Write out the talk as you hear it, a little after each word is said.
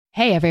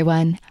Hey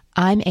everyone,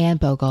 I'm Anne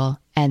Bogle,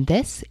 and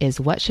this is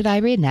What Should I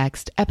Read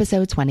Next,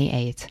 episode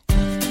 28.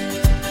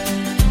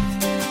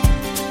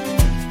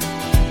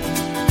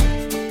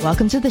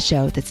 Welcome to the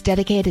show that's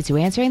dedicated to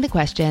answering the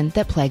question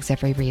that plagues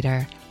every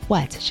reader.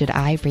 What should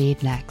I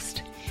read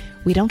next?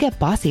 We don't get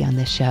bossy on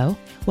this show.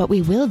 What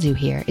we will do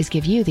here is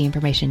give you the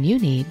information you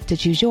need to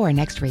choose your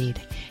next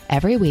read.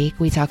 Every week,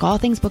 we talk all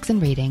things books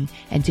and reading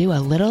and do a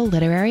little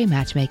literary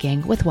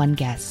matchmaking with one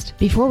guest.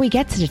 Before we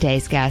get to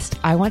today's guest,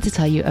 I want to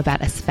tell you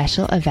about a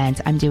special event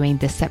I'm doing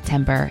this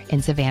September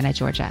in Savannah,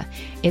 Georgia.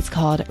 It's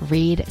called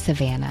Read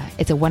Savannah.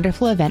 It's a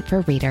wonderful event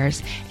for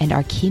readers, and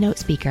our keynote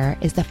speaker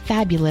is the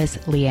fabulous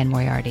Liane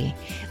Moriarty.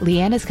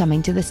 Liane is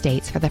coming to the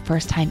States for the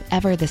first time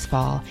ever this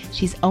fall.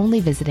 She's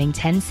only visiting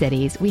 10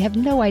 cities. We have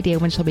no idea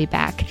when she'll be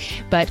back,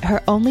 but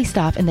her only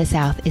stop in the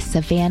South is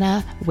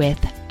Savannah with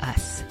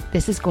us.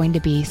 This is going to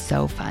be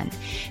so fun.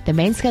 The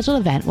main scheduled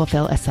event will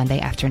fill a Sunday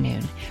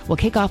afternoon. We'll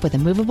kick off with a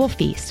movable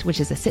feast, which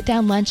is a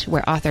sit-down lunch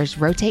where authors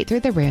rotate through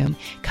the room,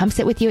 come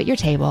sit with you at your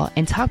table,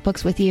 and talk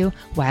books with you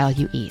while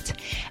you eat.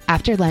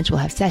 After lunch,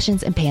 we'll have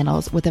sessions and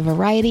panels with a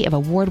variety of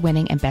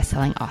award-winning and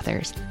best-selling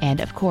authors,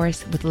 and of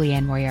course, with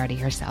Liane Moriarty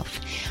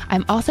herself.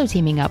 I'm also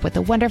teaming up with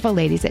the wonderful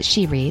ladies at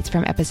She Reads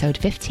from episode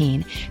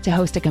 15 to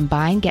host a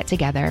combined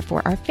get-together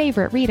for our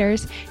favorite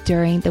readers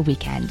during the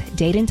weekend.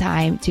 Date and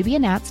time to be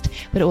announced,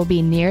 but it will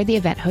be near the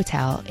event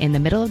hotel in the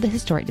middle of the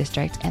historic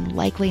district and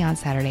likely on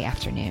Saturday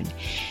afternoon.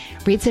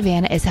 Read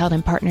Savannah is held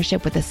in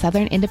partnership with the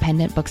Southern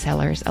Independent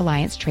Booksellers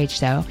Alliance trade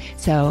show,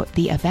 so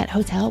the event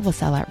hotel will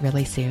sell out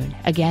really soon.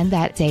 Again,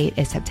 that date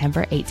is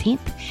September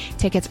 18th.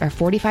 Tickets are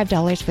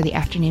 $45 for the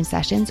afternoon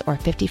sessions or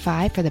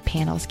 $55 for the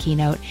panel's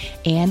keynote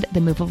and the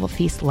movable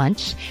feast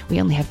lunch.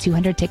 We only have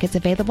 200 tickets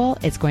available.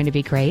 It's going to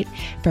be great.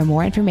 For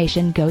more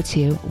information, go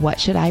to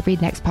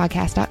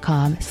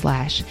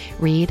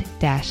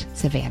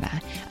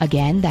whatshouldireadnextpodcast.com/read-savannah.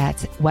 Again,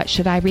 that's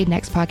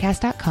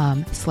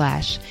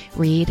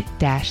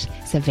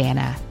whatshouldireadnextpodcast.com/read-savannah.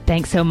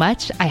 Thanks so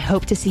much. I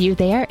hope to see you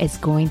there. It's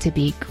going to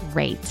be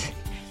great.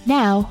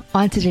 Now,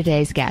 on to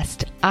today's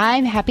guest.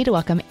 I'm happy to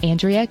welcome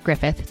Andrea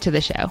Griffith to the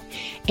show.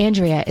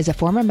 Andrea is a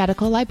former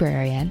medical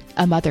librarian,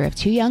 a mother of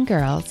 2 young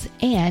girls,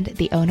 and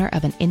the owner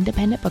of an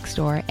independent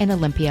bookstore in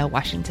Olympia,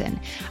 Washington.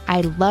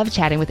 I love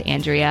chatting with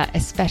Andrea,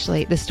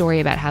 especially the story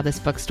about how this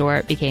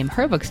bookstore became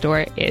her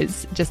bookstore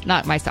is just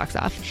knocked my socks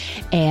off.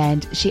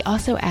 And she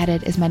also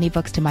added as many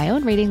books to my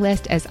own reading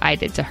list as I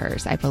did to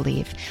hers, I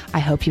believe. I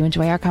hope you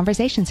enjoy our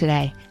conversation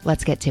today.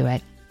 Let's get to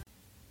it.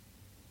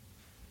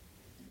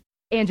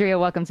 Andrea,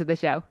 welcome to the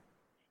show.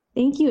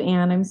 Thank you,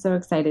 Anne. I'm so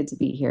excited to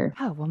be here.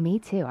 Oh, well, me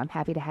too. I'm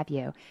happy to have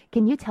you.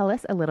 Can you tell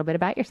us a little bit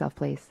about yourself,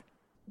 please?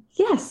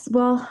 Yes.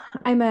 Well,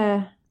 I'm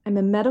a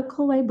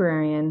medical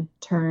librarian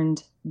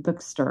turned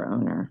bookstore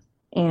owner,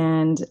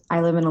 and I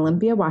live in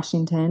Olympia,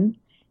 Washington,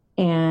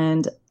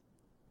 and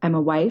I'm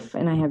a wife,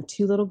 and I have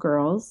 2 little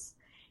girls,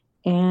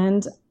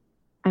 and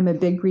I'm a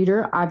big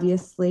reader,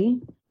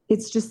 obviously.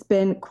 It's just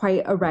been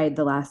quite a ride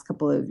the last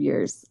couple of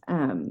years.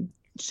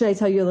 Should I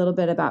tell you a little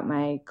bit about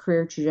my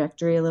career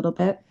trajectory a little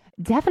bit?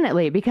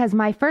 Definitely, because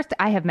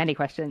I have many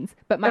questions,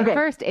 but my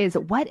first is,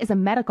 what is a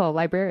medical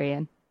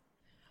librarian?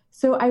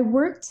 So I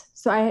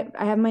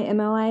have my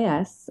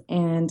MLIS,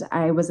 and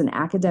I was an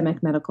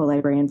academic medical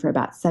librarian for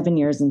about 7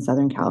 years in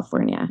Southern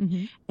California.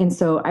 Mm-hmm. And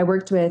so I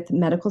worked with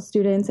medical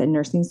students and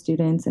nursing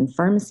students and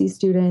pharmacy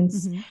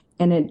students, mm-hmm.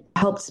 and it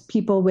helped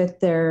people with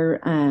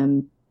their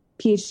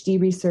PhD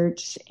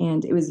research,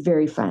 and it was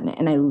very fun,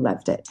 and I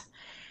loved it.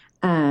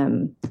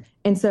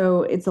 And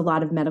so it's a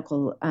lot of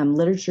medical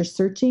literature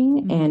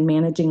searching mm-hmm. and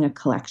managing a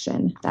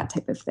collection, that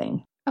type of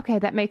thing. Okay,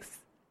 that makes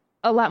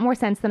a lot more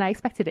sense than I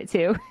expected it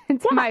to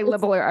my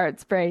liberal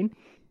arts brain.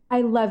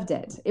 I loved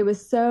it. It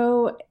was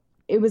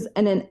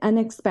an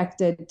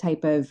unexpected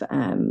type of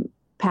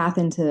path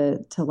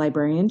into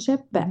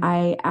librarianship, but mm-hmm.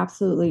 I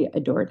absolutely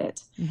adored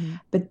it. Mm-hmm.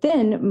 But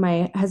then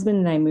my husband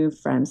and I moved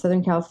from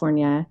Southern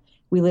California.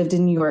 We lived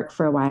in New York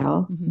for a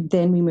while. Mm-hmm.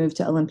 Then we moved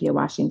to Olympia,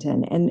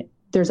 Washington. And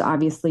there's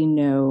obviously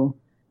no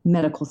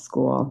medical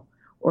school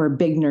or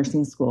big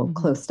nursing school mm-hmm.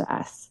 close to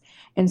us.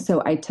 And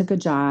so I took a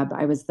job.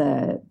 I was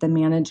the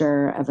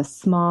manager of a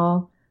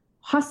small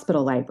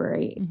hospital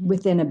library mm-hmm.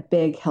 within a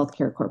big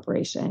healthcare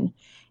corporation.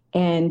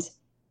 And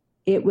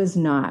it was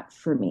not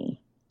for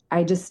me.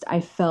 I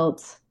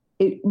felt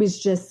it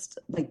was just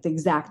like the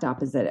exact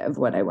opposite of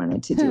what I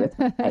wanted to do with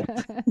my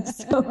life.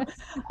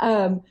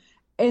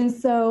 And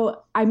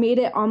so I made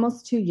it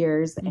almost 2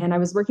 years, mm-hmm. and I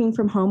was working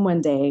from home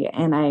one day,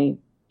 and I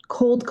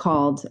cold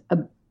called a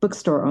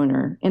bookstore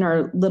owner in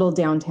our little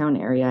downtown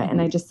area.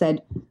 And I just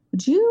said,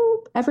 would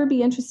you ever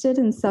be interested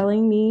in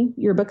selling me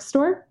your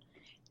bookstore?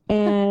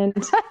 And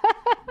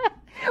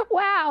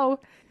wow.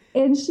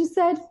 And she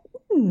said,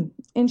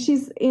 and she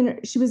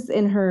was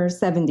in her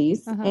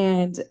 70s. Uh-huh.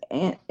 And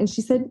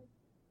she said,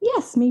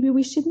 yes, maybe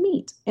we should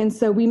meet. And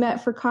so we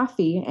met for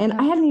coffee, and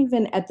I hadn't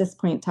even at this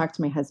point talked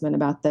to my husband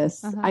about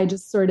this. Uh-huh.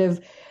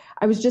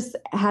 I was just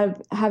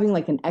having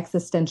like an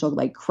existential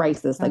like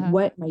crisis, like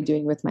what am I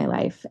doing with my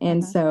life?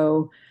 And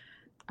so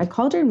I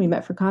called her and we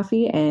met for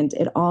coffee, and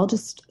it all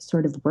just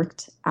sort of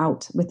worked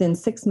out. Within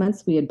 6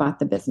 months, we had bought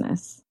the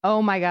business.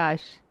 Oh my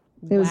gosh.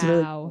 It was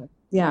really cool.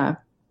 Yeah.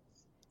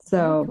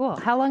 So cool.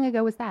 How long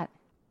ago was that?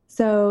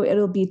 So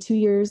it'll be 2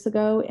 years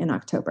ago in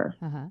October.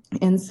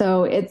 And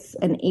so it's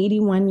an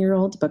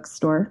 81-year-old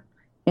bookstore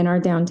in our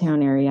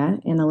downtown area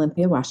in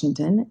Olympia,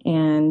 Washington.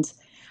 And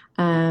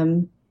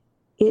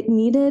it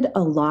needed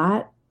a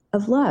lot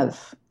of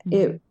love.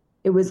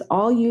 It was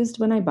all used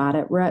when I bought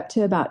it. We're up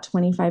to about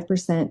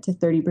 25% to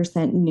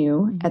 30%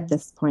 new at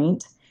this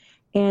point.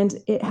 And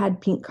it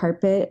had pink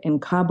carpet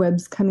and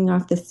cobwebs coming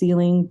off the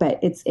ceiling, but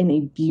it's in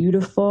a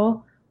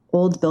beautiful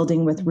old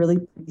building with really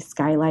pretty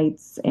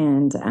skylights.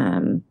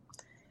 And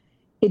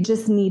it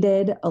just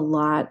needed a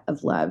lot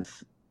of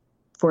love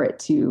for it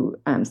to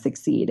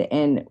succeed.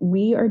 And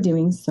we are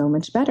doing so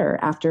much better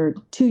after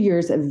 2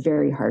 years of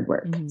very hard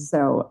work.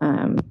 So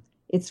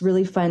it's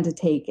really fun to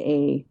take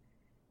a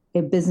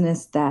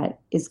business that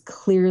is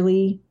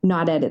clearly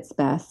not at its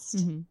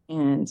best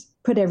and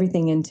put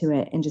everything into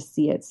it and just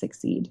see it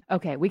succeed.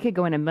 Okay, we could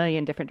go in a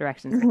million different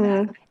directions with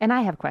that. And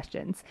I have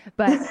questions.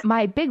 But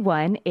my big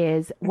one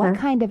is, what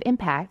kind of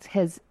impact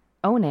has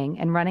owning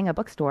and running a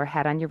bookstore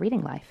had on your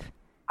reading life?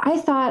 I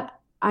thought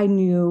I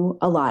knew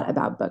a lot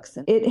about books.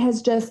 It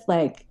has just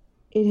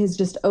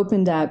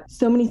opened up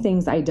so many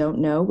things I don't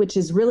know, which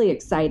is really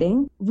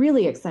exciting.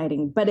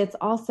 But it's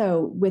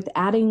also, with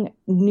adding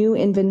new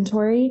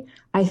inventory,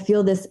 I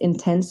feel this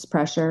intense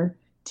pressure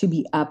to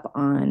be up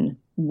on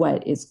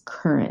what is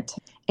current.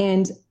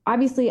 And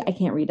obviously I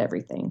can't read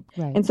everything.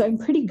 Right. And so I'm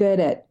pretty good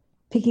at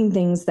picking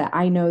things that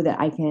I know that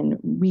I can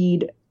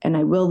read and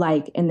I will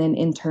like, and then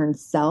in turn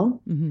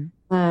sell.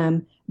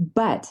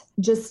 But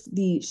just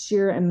the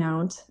sheer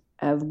amount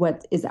of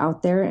what is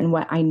out there and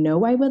what I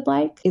know I would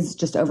like is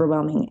just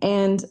overwhelming.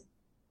 And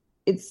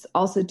it's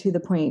also to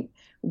the point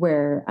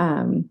where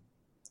I'm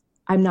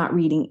not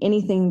reading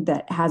anything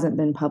that hasn't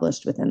been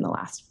published within the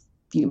last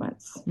few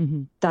months.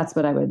 That's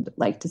what I would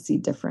like to see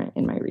different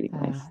in my reading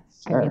life.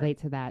 Sure. I relate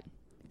to that.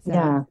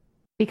 So,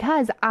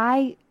 because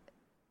I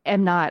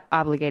am not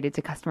obligated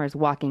to customers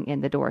walking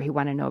in the door who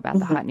want to know about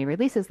the hot new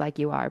releases like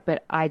you are,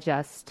 but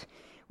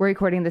we're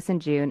recording this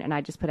in June, and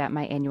I just put out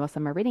my annual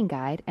summer reading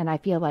guide. And I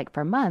feel like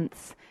for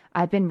months,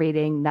 I've been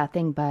reading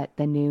nothing but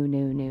the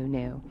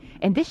new.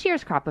 And this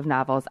year's crop of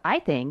novels, I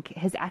think,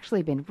 has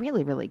actually been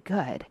really, really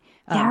good.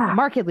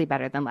 Markedly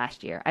better than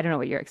last year. I don't know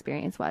what your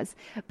experience was.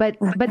 But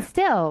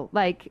still,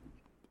 like,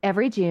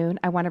 every June,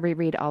 I want to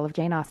reread all of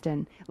Jane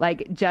Austen,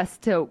 like,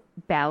 just to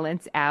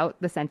balance out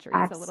the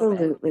centuries a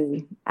little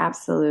bit.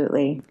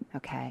 Absolutely.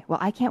 Okay. Well,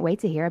 I can't wait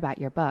to hear about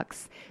your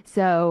books.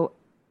 So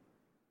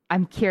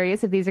I'm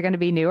curious if these are going to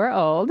be new or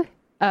old.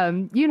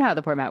 You know how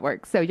the format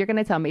works. So you're going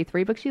to tell me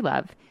 3 books you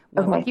love,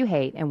 one book you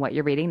hate, and what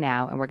you're reading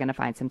now. And we're going to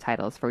find some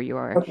titles for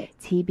your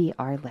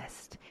TBR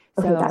list.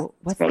 So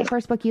what's the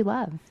first book you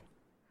love?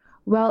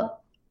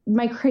 Well,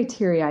 my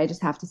criteria, I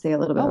just have to say a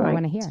little bit. I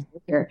want to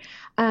hear.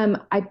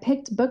 I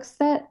picked books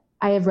that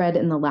I have read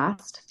in the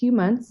last few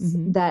months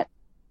that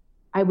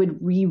I would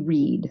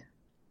reread.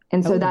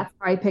 And so that's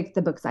why I picked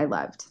the books I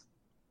loved,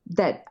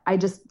 that I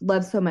just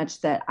love so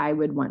much that I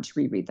would want to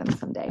reread them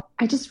someday.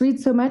 I just read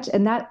so much,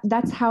 and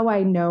that's how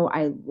I know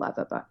I love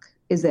a book,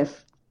 is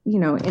if,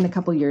 in a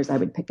couple years I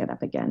would pick it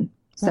up again.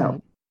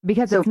 So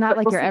because it's not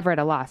like you're ever at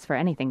a loss for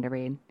anything to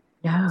read.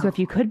 No. So if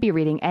you could be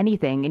reading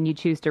anything and you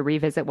choose to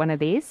revisit one of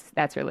these,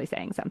 that's really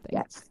saying something.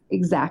 Yes,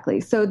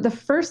 exactly. So the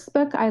first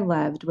book I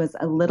loved was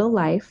A Little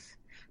Life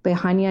by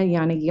Hanya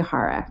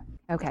Yanagihara.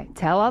 Okay.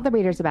 Tell all the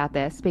readers about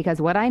this, because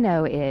what I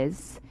know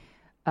is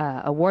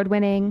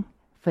award-winning,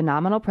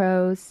 phenomenal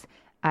prose.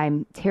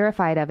 I'm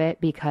terrified of it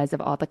because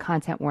of all the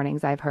content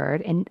warnings I've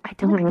heard. And I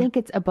don't think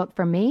it's a book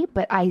for me,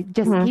 but I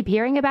just keep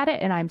hearing about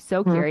it. And I'm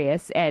so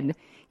curious. And,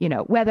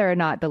 whether or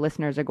not the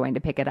listeners are going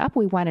to pick it up,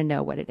 we want to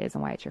know what it is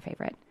and why it's your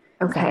favorite.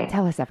 Okay. So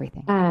tell us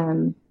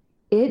everything.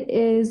 It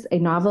is a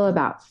novel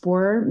about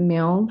four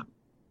male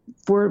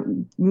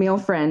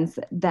friends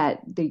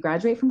that they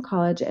graduate from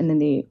college, and then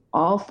they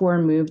all four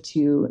move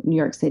to New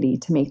York City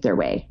to make their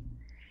way.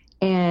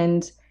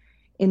 And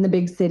in the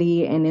big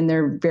city and in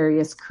their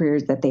various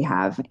careers that they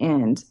have.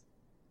 And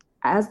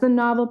as the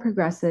novel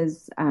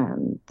progresses,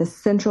 the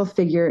central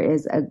figure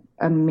is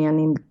a man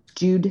named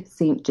Jude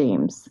St.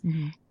 James.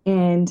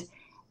 And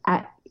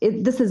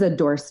this is a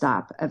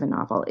doorstop of a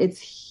novel. It's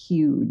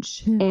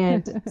huge.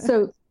 And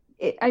so,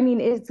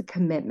 it's a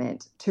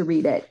commitment to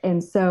read it.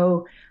 And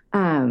so,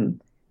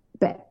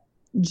 but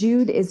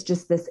Jude is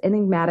just this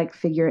enigmatic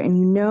figure, and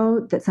you know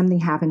that something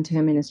happened to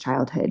him in his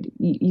childhood.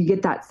 You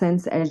get that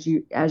sense as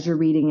you're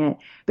reading it,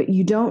 but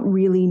you don't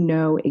really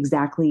know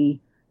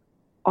exactly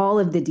all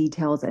of the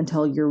details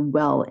until you're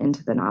well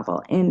into the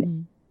novel.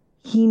 And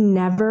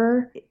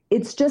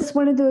it's just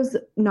one of those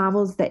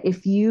novels that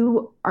if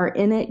you are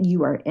in it,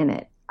 you are in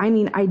it.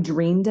 I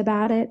dreamed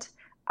about it.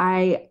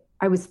 I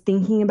was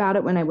thinking about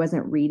it when I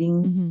wasn't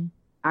reading,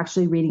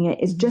 actually reading it.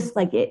 It's just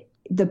like it.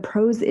 The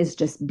prose is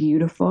just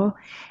beautiful.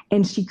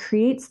 And she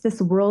creates this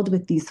world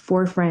with these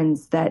four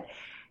friends that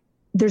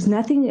there's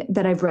nothing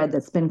that I've read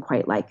that's been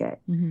quite like it.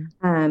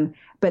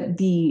 But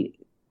the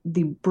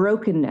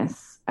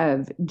brokenness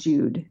of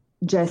Jude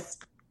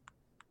just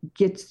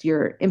gets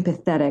your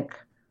empathetic,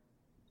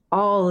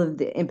 all of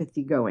the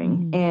empathy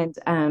going. And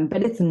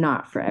but it's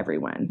not for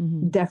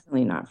everyone.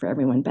 Definitely not for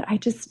everyone. But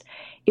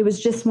it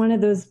was just one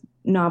of those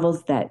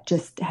novels that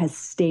just has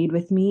stayed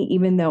with me,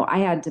 even though I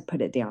had to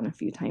put it down a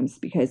few times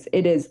because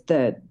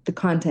the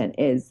content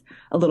is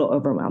a little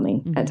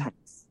overwhelming at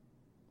times.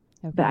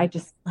 Okay. But I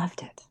just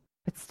loved it.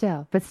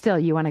 But still,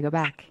 you want to go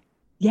back?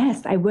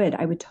 Yes, I would.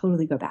 I would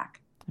totally go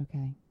back.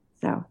 Okay.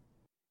 So,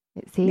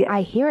 see, yeah.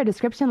 I hear a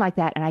description like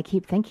that and I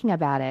keep thinking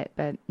about it.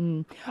 But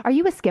are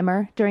you a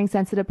skimmer during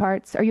sensitive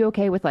parts? Are you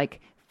okay with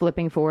like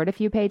flipping forward a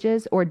few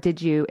pages? Or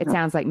did you, it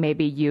sounds like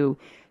maybe you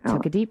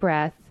took a deep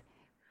breath,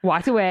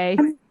 walked away,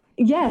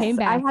 yes, came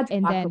back, I had to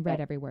and then away.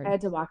 read every word. I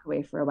had to walk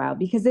away for a while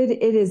because it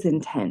is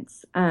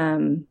intense.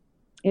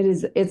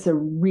 It's a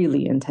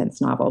really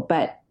intense novel,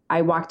 but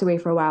I walked away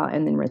for a while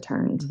and then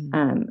returned.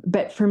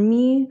 But for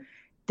me,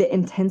 the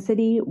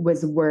intensity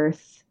was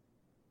worth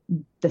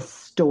the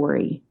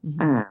story.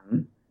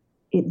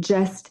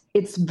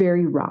 It's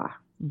very raw.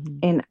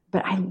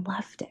 But I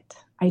loved it.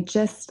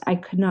 I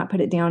could not put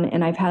it down.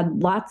 And I've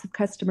had lots of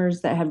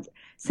customers that have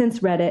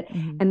since read it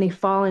and they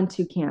fall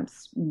into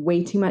camps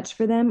way too much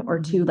for them or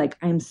too like,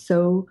 I'm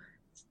so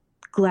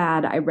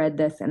glad I read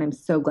this and I'm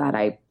so glad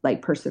I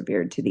like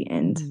persevered to the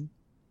end.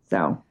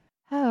 So.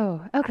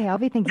 Oh, okay. I'll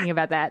be thinking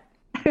about that.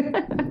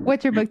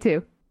 What's your book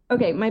 2?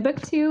 Okay. My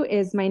book 2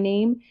 is My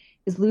Name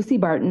is Lucy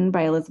Barton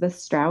by Elizabeth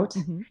Strout.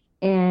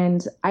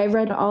 And I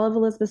read all of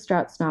Elizabeth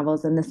Strout's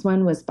novels, and this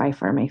one was by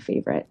far my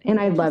favorite. And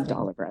I loved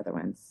all of her other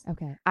ones.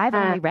 Okay. I've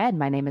only read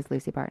My Name is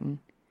Lucy Barton.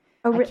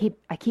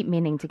 I keep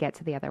meaning to get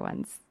to the other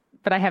ones,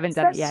 but I haven't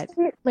done it yet.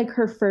 Like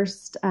her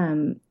first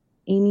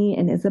Amy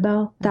and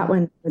Isabel, that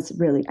one was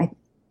really,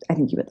 I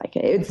think you would like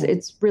it.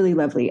 It's really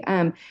lovely.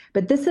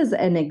 But this is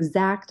an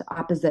exact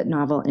opposite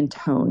novel in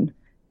tone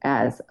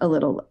as A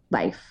Little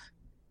Life.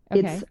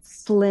 Okay. It's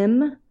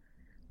slim.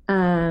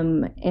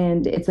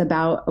 And it's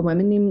about a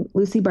woman named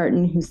Lucy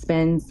Barton who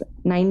spends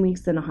 9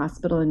 weeks in a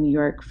hospital in New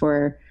York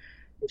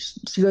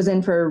she goes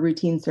in for a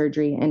routine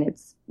surgery and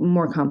it's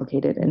more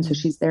complicated. And so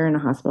she's there in a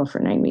hospital for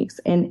 9 weeks.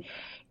 And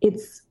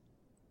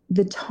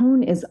the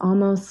tone is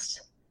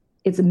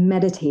it's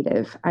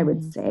meditative, I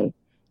would say.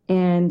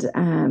 And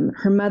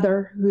her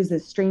mother, who is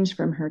estranged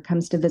from her,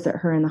 comes to visit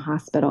her in the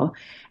hospital.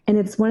 And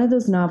it's one of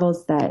those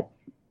novels that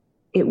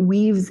it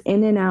weaves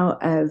in and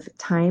out of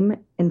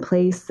time and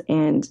place,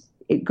 and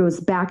it goes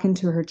back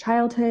into her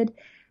childhood,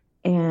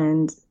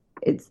 and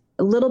it's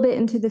a little bit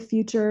into the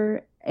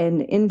future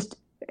and in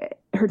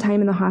her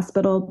time in the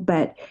hospital,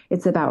 but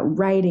it's about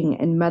writing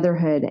and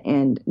motherhood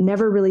and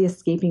never really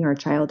escaping our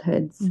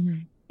childhoods.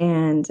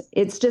 And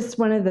it's just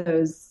one of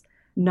those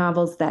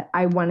novels that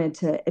I wanted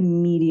to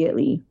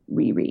immediately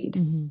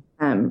reread.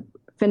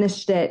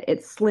 Finished it.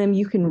 It's slim.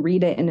 You can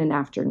read it in an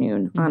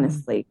afternoon,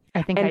 honestly.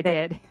 I think I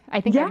did.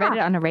 I think I read it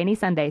on a rainy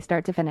Sunday,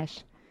 start to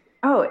finish.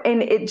 Oh,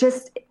 and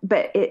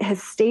but it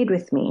has stayed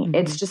with me.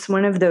 It's just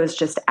one of those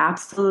just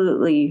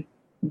absolutely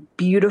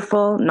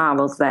beautiful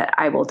novels that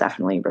I will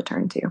definitely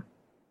return to.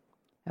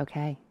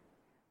 Okay.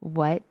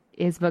 What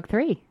is book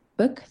 3?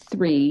 Book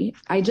 3,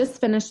 I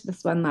just finished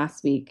this one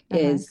last week,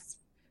 is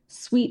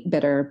Sweet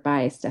Bitter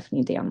by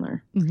Stephanie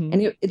Danler.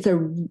 And it's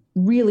a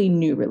really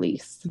new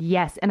release.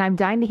 Yes. And I'm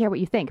dying to hear what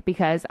you think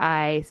because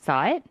I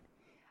saw it.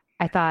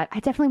 I thought, I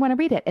definitely want to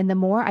read it. And the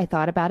more I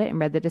thought about it and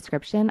read the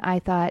description, I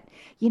thought,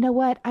 you know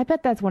what? I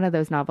bet that's one of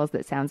those novels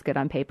that sounds good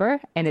on paper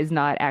and is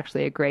not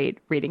actually a great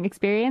reading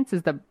experience,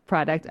 is the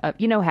product of,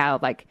 you know how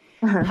like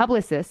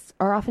publicists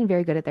are often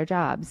very good at their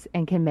jobs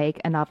and can make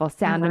a novel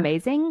sound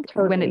amazing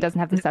when it doesn't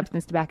have the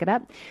substance to back it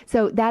up.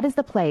 So that is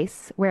the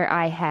place where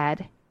I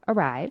had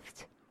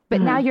arrived.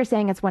 But now you're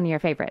saying it's one of your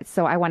favorites.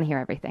 So I want to hear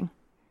everything.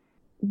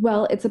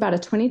 Well, it's about a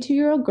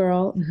 22-year-old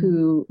girl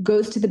who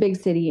goes to the big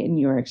city in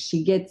New York.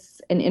 She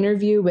gets an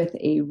interview with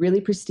a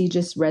really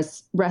prestigious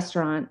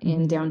restaurant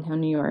in downtown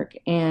New York.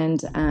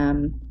 And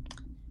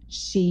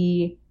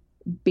she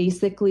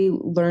basically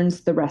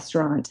learns the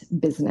restaurant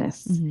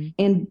business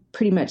and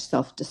pretty much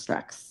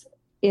self-destructs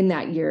in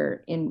that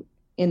year in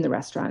the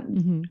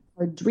restaurant.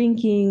 Or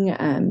drinking,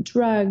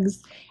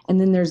 drugs. And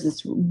then there's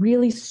this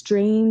really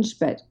strange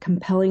but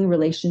compelling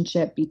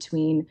relationship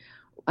between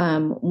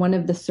one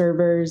of the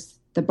servers,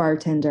 the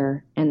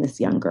bartender, and this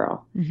young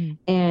girl.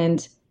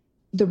 And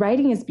the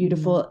writing is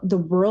beautiful. The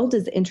world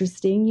is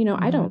interesting. You know,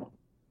 I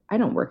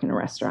don't work in a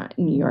restaurant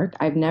in New York.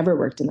 I've never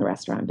worked in the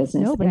restaurant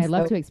business. No, but I'd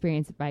love to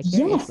experience it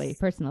vicariously,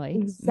 personally.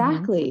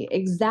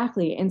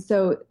 Exactly. And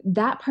so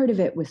that part of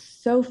it was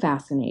so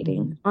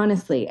fascinating,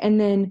 honestly.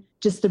 And then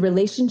just the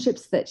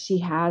relationships that she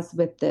has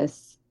with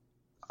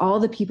all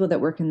the people that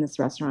work in this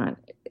restaurant.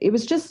 It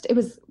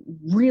was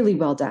really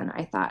well done,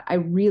 I thought. I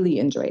really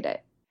enjoyed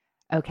it.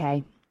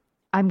 Okay.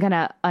 I'm going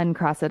to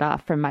uncross it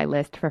off from my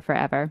list for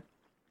forever.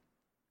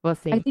 We'll I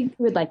see. think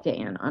you would like it,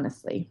 Anne,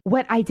 honestly.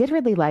 What I did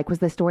really like was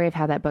the story of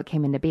how that book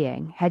came into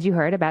being. Had you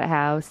heard about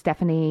how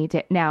Stephanie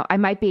did? Now, I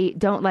might be,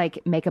 don't like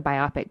make a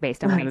biopic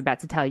based on what I'm about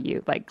to tell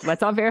you. Like,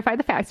 let's all verify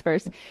the facts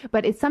first.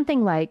 But it's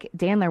something like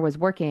Dandler was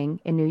working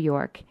in New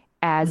York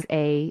as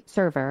a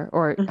server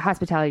or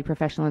hospitality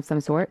professional of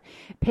some sort,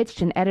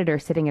 pitched an editor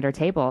sitting at her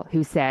table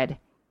who said,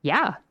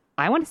 yeah,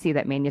 I want to see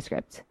that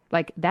manuscript.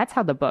 Like, that's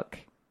how the book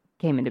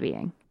came into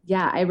being.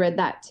 Yeah, I read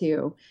that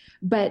too.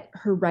 But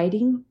her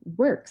writing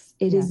works.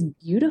 It is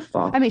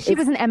beautiful. I mean, she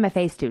was an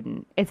MFA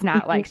student. It's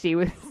not like she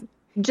was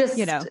just,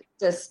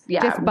 just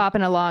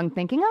bopping along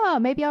thinking, oh,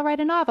 maybe I'll write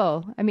a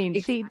novel. I mean,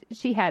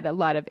 she had a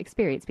lot of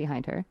experience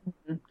behind her.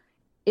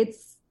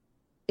 It's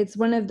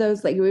one of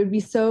those, like, it would be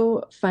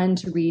so fun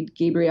to read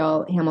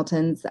Gabrielle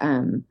Hamilton's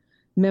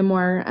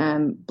memoir,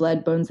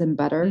 Blood, Bones, and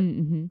Butter.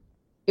 Mm-hmm.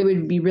 It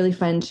would be really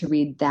fun to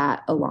read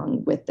that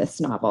along with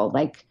this novel,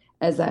 like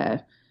as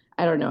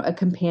I don't know, a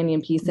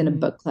companion piece in a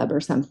book club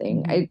or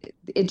something.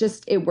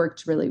 It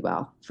worked really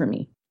well for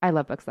me. I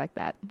love books like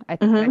that. I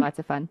think they're lots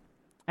of fun.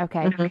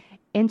 Okay.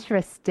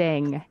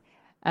 Interesting.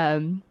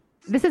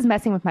 This is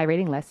messing with my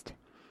reading list.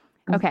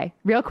 Okay.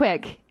 Real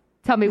quick.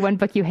 Tell me one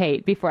book you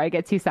hate before I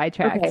get too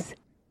sidetracked. Okay.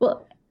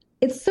 Well,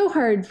 it's so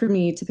hard for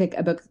me to pick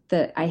a book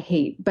that I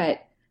hate,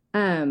 but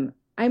when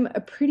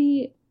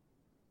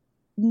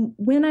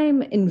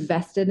I'm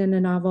invested in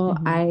a novel,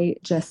 I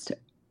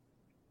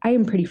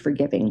am pretty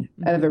forgiving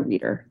of a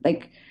reader.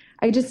 Like,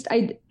 I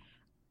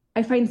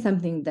find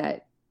something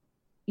that,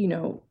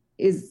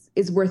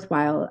 is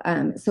worthwhile.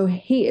 So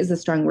hate is a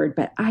strong word,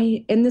 but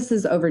and this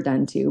is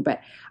overdone too,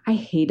 but I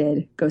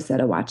hated Go Set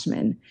a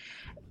Watchman,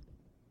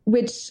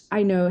 which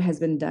I know has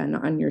been done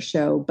on your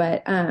show,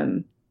 but,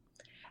 and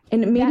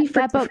maybe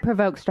that book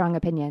provokes strong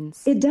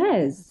opinions. It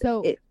does.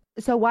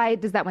 So why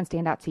does that one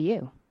stand out to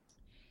you?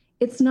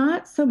 It's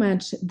not so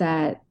much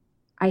that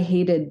I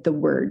hated the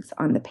words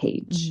on the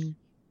page.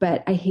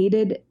 But I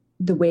hated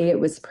the way it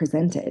was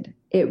presented.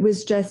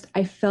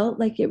 I felt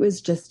like it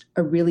was just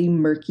a really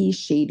murky,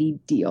 shady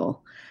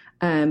deal.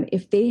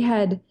 If they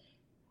had,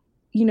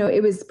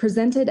 it was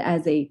presented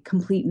as a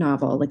complete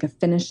novel, like a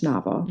finished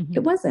novel.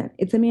 It wasn't.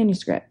 It's a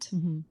manuscript.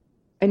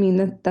 I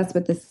mean, that's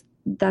what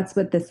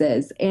this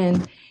is.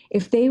 And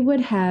if they would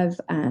have,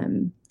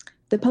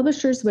 the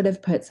publishers would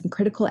have put some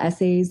critical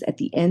essays at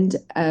the end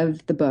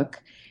of the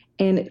book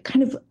and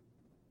kind of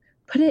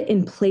put it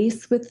in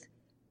place with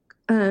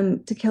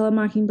To Kill a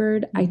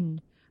Mockingbird,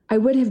 I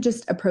would have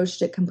just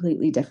approached it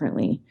completely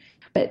differently.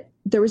 But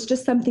there was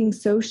just something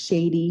so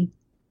shady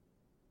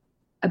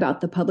about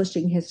the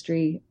publishing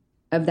history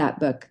of that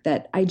book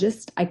that I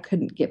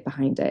couldn't get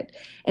behind it.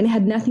 And it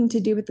had nothing to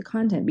do with the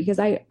content because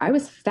I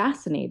was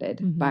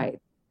fascinated by,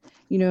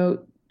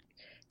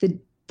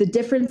 the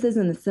differences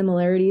and the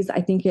similarities. I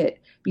think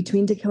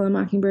between To Kill a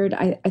Mockingbird,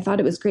 I thought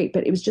it was great,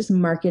 but it was just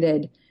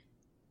marketed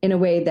in a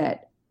way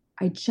that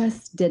I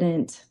just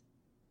didn't.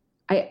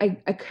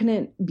 I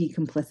couldn't be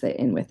complicit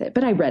in with it,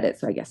 but I read it,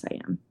 so I guess I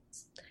am.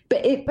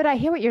 But I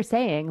hear what you're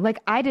saying. Like,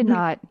 I did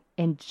not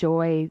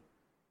enjoy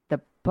the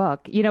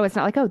book. It's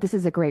not like, oh, this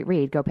is a great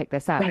read. Go pick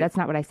this up. Right. That's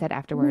not what I said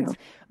afterwards. No.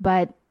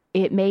 But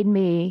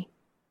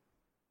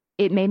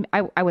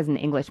I was an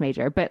English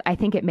major, but I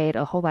think it made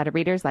a whole lot of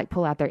readers like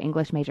pull out their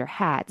English major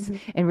hats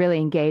and really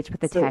engage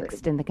with the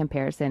text and the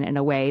comparison in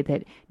a way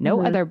that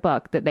no other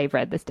book that they've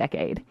read this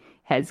decade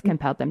has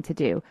compelled them to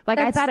do. Like,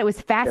 I thought it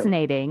was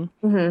fascinating.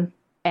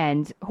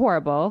 And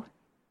horrible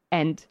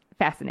and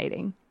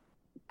fascinating.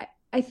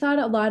 I thought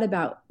a lot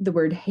about the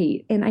word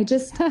hate, and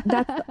that's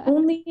the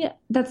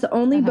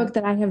only book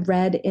that I have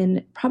read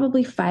in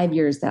probably 5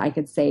 years that I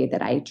could say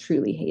that I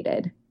truly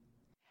hated.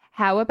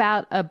 How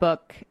about a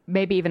book,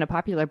 maybe even a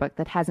popular book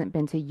that hasn't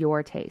been to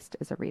your taste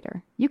as a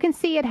reader? You can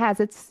see it has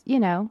its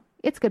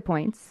good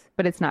points,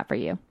 but it's not for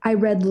you. I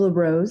read La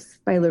Rose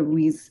by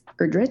Louise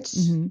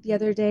Erdrich the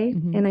other day,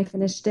 and I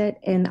finished it,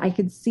 and I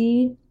could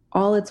see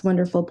all its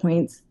wonderful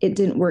points. It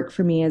didn't work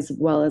for me as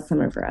well as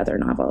some of her other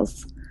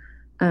novels,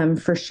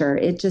 for sure.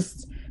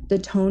 The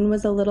tone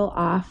was a little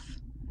off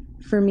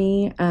for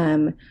me.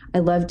 I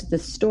loved the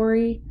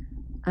story,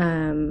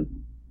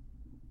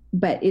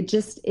 but it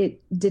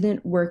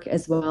didn't work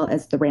as well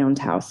as The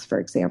Roundhouse, for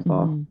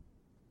example,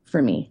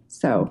 for me.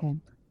 So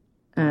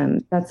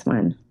that's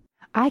one.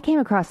 I came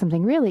across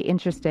something really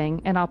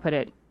interesting, and I'll put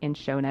it in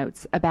show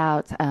notes,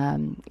 about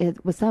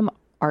it was some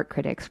art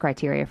critics'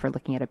 criteria for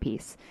looking at a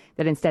piece,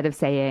 that instead of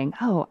saying,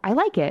 oh, I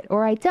like it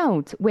or I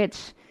don't,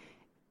 which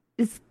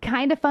is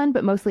kind of fun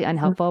but mostly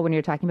unhelpful when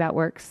you're talking about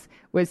works,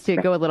 was to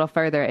go a little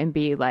further and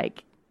be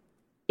like,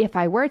 if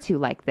I were to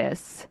like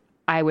this,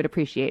 I would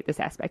appreciate this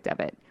aspect of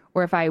it.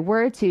 Or if I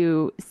were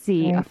to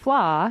see a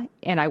flaw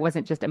and I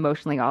wasn't just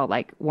emotionally all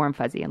like warm,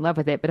 fuzzy in love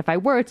with it, but if I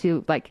were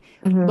to like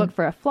look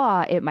for a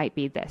flaw, it might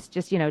be this,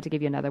 just, to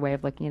give you another way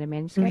of looking at a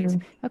manuscript.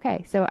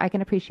 Okay. So I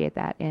can appreciate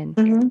that in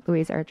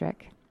Louise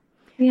Erdrich.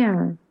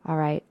 Yeah. All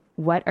right.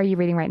 What are you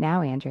reading right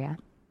now, Andrea?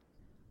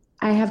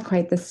 I have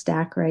quite the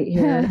stack right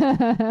here.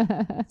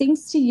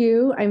 Thanks to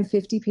you, I'm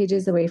 50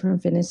 pages away from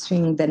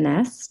finishing The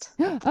Nest.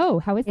 Oh,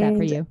 how is that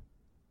for you?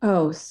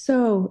 Oh,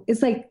 so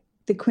it's like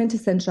the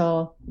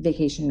quintessential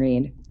vacation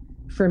read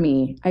for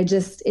me.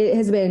 It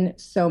has been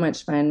so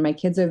much fun. My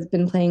kids have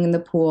been playing in the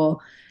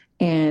pool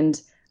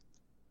and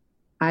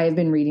I've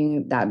been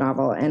reading that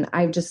novel and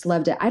I've just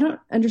loved it. I don't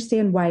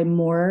understand why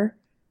more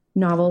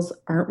novels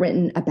aren't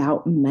written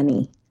about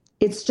money.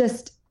 It's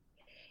just,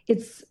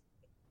 it's,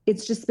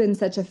 it's just been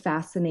such a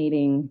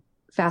fascinating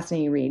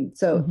read.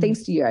 So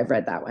thanks to you, I've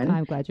read that one.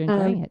 I'm glad you're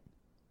enjoying it.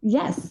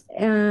 Yes.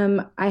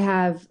 I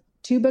have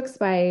two books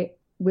by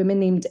women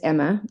named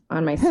Emma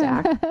on my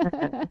stack.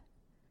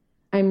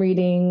 I'm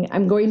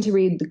going to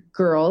read The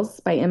Girls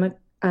by Emma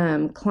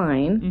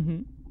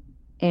Klein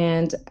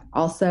and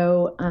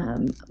also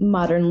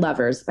Modern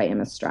Lovers by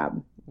Emma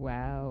Straub.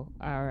 Wow.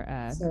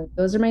 So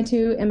those are my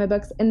two Emma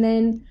books. And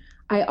then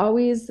I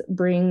always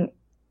bring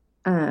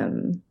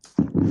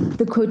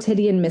The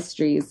Quotidian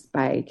Mysteries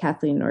by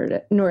Kathleen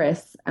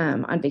Norris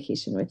on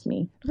vacation with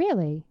me.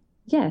 Really?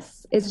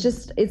 Yes.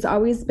 It's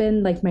always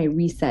been like my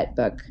reset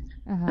book.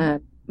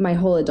 My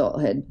whole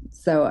adulthood.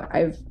 So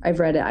I've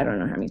read it, I don't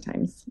know how many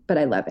times, but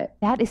I love it.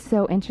 That is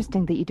so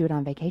interesting that you do it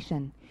on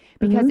vacation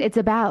because it's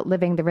about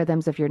living the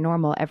rhythms of your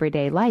normal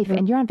everyday life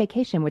and you're on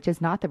vacation, which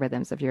is not the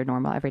rhythms of your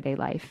normal everyday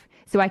life.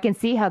 So I can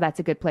see how that's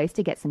a good place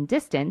to get some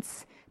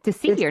distance to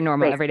see your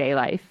normal everyday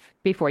life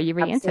before you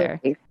re-enter.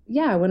 Absolutely.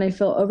 Yeah. When I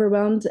feel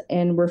overwhelmed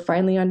and we're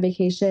finally on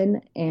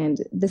vacation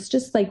and this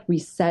just like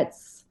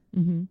resets,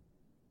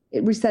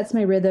 it resets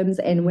my rhythms.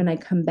 And when I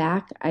come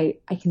back, I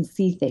can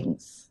see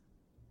things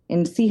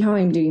and see how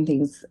I'm doing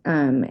things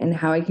and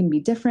how I can be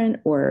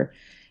different or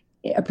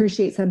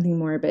appreciate something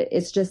more. But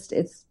it's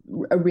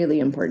a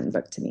really important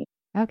book to me.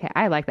 Okay.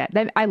 I like that.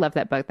 I love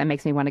that book. That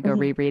makes me want to go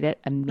reread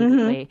it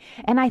immediately.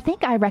 And I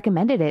think I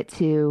recommended it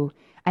to,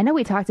 I know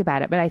we talked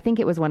about it, but I think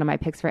it was one of my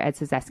picks for Ed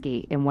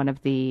Szejewski in one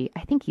of the,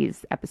 I think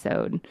he's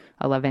episode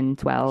 11,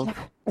 12,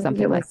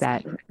 something like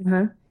that.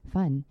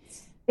 Fun.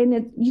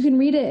 And you can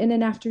read it in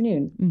an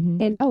afternoon.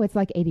 And it's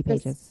like 80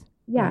 pages.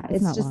 Yeah,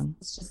 it's not long.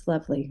 It's just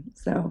lovely.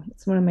 So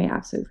it's one of my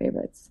absolute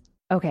favorites.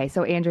 Okay,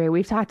 so Andrea,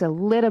 we've talked a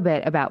little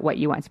bit about what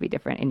you want to be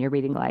different in your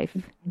reading life,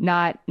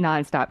 not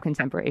nonstop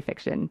contemporary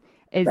fiction.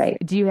 Is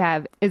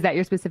that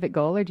your specific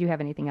goal or do you have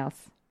anything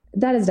else?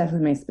 That is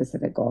definitely my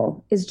specific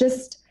goal. Is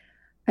just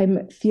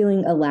I'm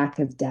feeling a lack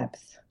of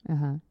depth.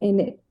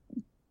 And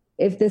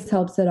if this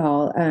helps at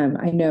all,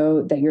 I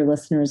know that your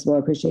listeners will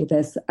appreciate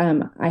this.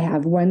 I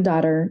have one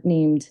daughter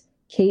named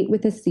Kate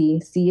with a C,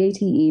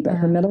 C-A-T-E, but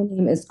her middle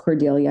name is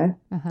Cordelia.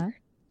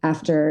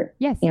 After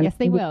yes,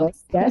 they will.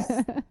 Yes.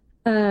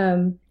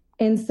 And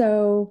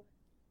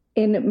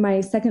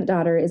my second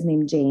daughter is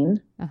named Jane.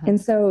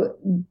 And so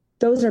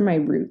those are my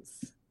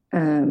roots.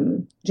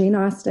 Jane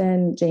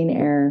Austen, Jane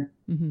Eyre,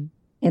 and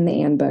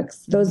the Anne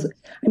books. Those,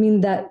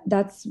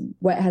 that's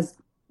what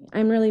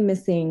I'm really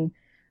missing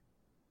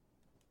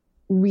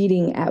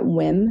reading at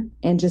whim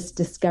and just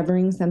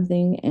discovering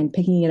something and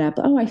picking it up.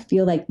 Oh, I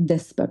feel like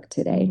this book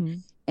today.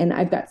 And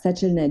I've got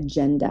such an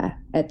agenda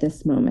at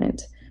this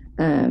moment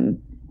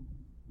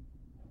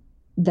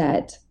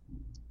that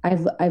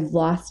I've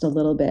lost a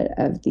little bit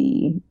of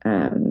the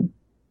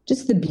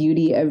just the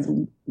beauty of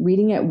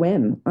reading at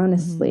whim,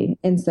 honestly.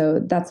 And so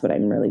that's what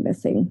I'm really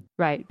missing.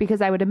 Right.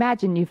 Because I would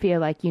imagine you feel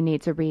like you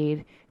need to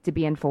read to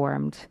be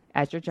informed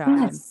as your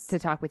job, to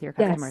talk with your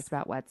customers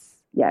about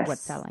what's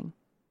selling.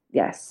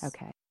 Yes.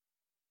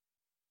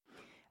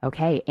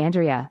 Okay,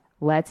 Andrea,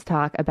 let's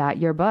talk about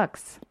your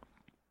books.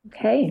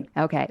 Okay.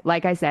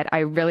 Like I said, I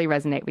really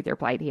resonate with your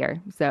plight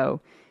here.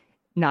 So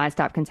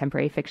nonstop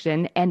contemporary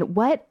fiction. And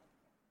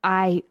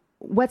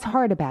what's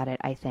hard about it,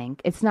 I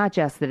think, it's not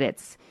just that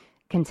it's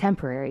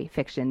contemporary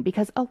fiction,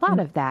 because a lot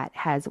of that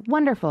has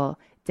wonderful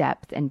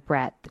depth and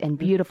breadth and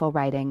beautiful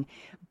writing.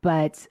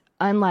 But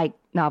unlike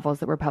novels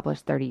that were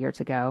published 30 years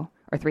ago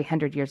or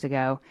 300 years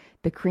ago,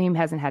 the cream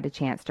hasn't had a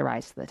chance to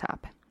rise to the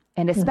top.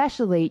 And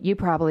especially, you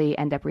probably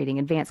end up reading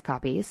advanced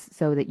copies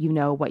so that you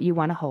know what you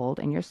want to hold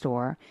in your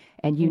store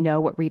and you know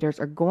what readers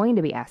are going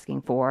to be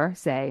asking for,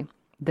 say,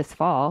 this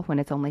fall when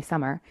it's only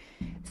summer.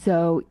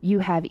 So you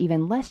have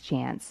even less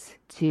chance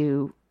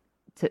to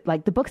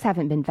like, the books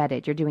haven't been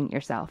vetted. You're doing it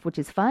yourself, which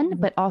is fun,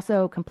 but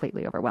also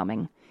completely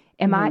overwhelming.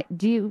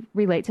 Do you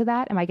relate to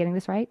that? Am I getting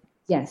this right?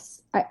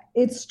 Yes,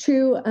 it's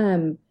true.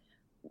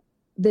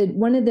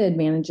 One of the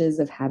advantages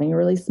of having a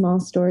really small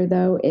store,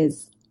 though,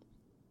 is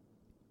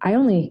I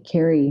only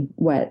carry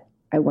what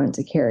I want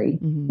to carry,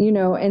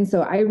 and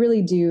so I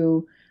really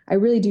do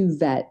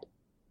vet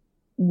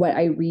what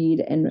I read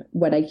and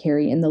what I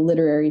carry in the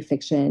literary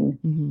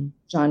fiction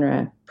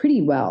genre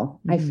pretty well.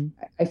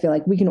 I feel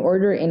like we can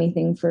order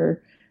anything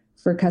for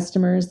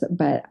customers,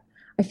 but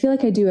I feel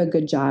like I do a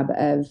good job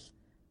of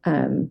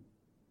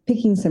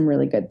picking some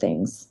really good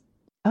things.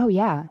 Oh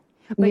yeah.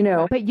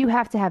 But you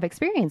have to have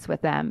experience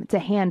with them to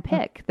hand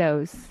pick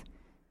those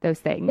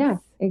things. Yeah,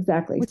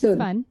 exactly. Which is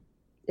fun.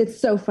 It's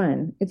so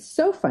fun.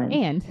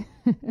 And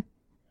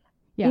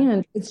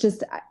and it's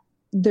just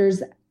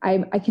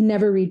I can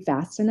never read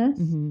fast enough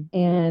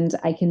and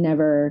I can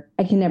never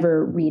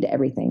read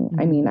everything.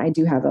 I mean, I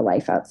do have a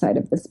life outside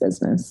of this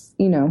business,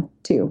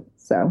 too.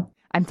 So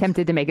I'm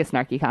tempted to make a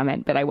snarky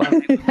comment, but I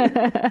won't.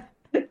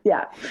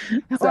 Yeah.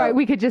 Or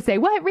we could just say,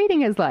 what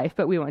reading is life?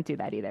 But we won't do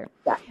that either.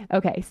 Yeah.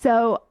 Okay.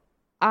 So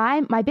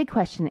my big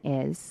question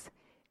is,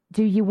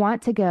 do you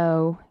want to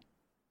go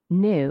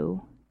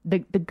new, the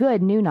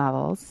good new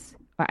novels?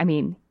 I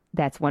mean,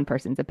 that's one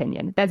person's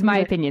opinion. That's my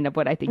opinion of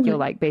what I think you'll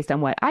like based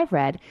on what I've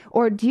read.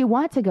 Or do you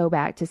want to go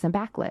back to some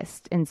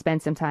backlist and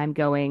spend some time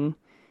going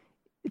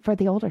for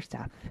the older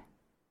stuff?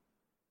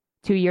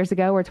 2 years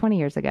ago or 20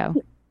 years ago?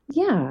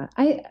 Yeah,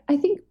 I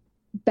think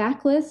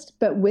backlist,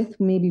 but with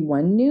maybe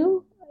one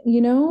new,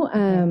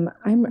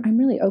 I'm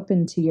really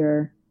open to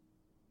your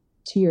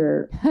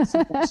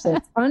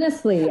suggestions,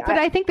 honestly. But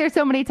I think there's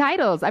so many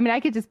titles. I mean, I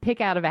could just pick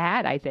out of a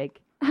hat, I think.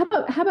 How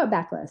about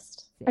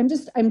backlist?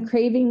 I'm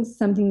craving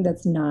something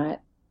that's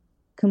not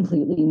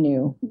completely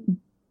new.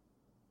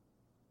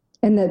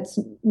 And that's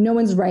no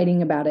one's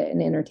writing about it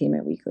in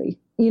Entertainment Weekly.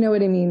 You know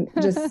what I mean?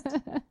 Just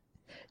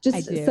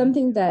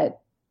something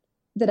that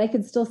I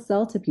could still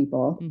sell to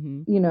people,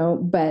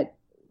 but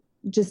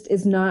just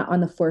is not on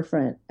the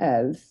forefront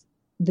of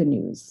the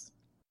news.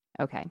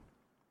 Okay.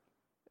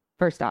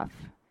 First off,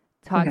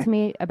 talk to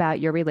me about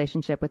your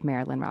relationship with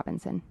Marilynne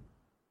Robinson.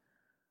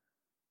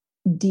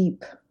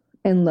 Deep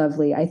and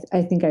lovely.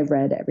 I think I've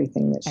read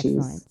everything that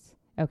Excellent.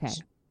 Okay.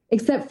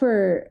 Except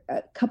for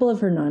a couple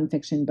of her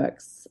nonfiction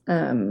books. I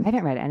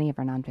haven't read any of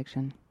her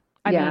nonfiction.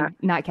 I mean,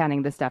 not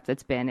counting the stuff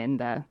that's been in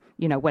the,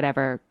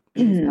 whatever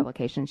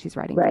publication she's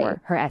writing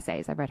for. Her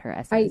essays. I've read her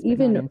essays.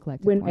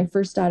 When my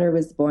first daughter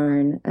was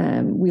born,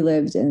 we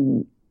lived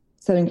in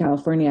Southern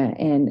California,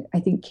 and I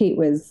think Kate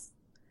was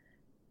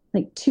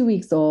like 2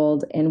 weeks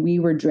old, and we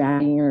were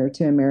dragging her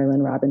to a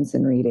Marilynne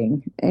Robinson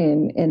reading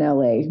in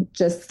LA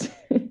just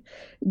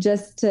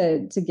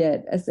to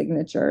get a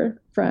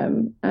signature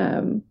from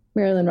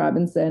Marilynne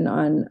Robinson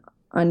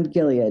on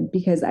Gilead,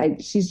 because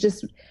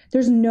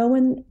there's no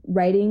one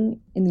writing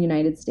in the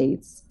United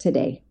States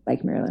today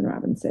like Marilynne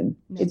Robinson.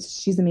 No.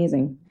 She's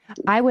amazing.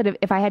 I would have,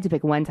 if I had to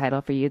pick one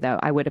title for you though,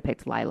 I would have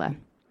picked Lila.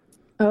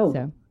 Oh,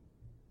 so.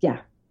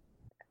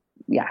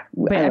 Yeah.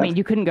 But I mean,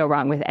 you couldn't go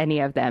wrong with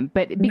any of them,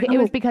 but it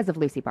was because of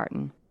Lucy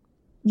Barton.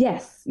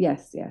 Yes.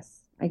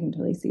 I can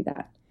totally see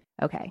that.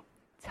 Okay.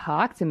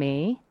 Talk to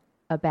me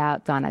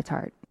about Donna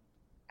Tartt.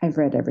 I've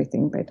read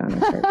everything by Donna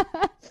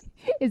Tartt.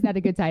 Is that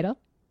a good title?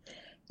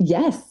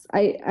 Yes.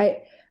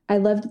 I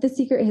loved The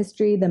Secret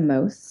History the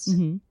most.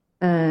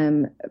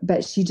 Mm-hmm.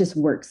 But she just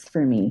works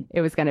for me.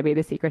 It was going to be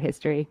The Secret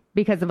History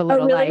because of A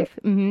Little Life.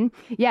 Mm-hmm.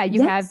 Yeah.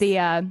 You have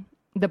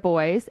the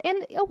boys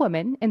and a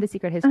woman in The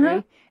Secret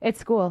History at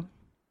school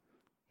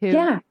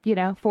who,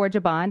 forge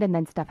a bond and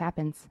then stuff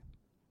happens.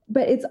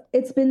 But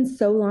it's been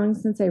so long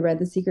since I read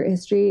The Secret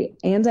History,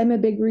 and I'm a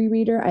big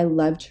rereader. I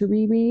love to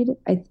reread.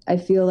 I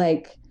feel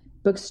like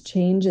books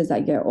change as I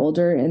get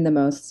older in the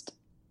most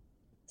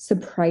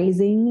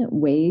surprising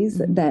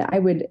ways that I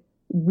would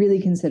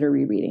really consider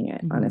rereading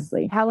it,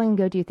 honestly. How long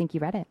ago do you think you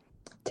read it?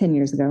 10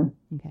 years ago.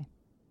 Okay.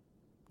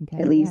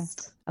 At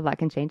least. A lot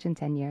can change in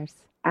 10 years.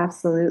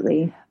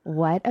 Absolutely.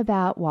 What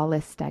about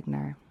Wallace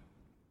Stegner?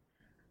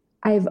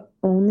 I've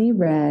only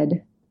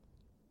read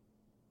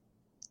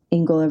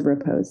Angle of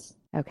Repose.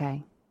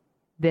 Okay.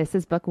 This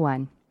is book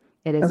 1.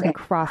 It is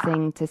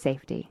Crossing to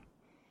Safety.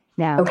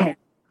 Now,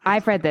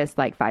 I've read this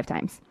like 5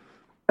 times.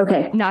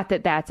 Okay. Not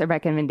that that's a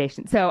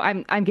recommendation. So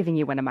I'm giving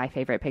you one of my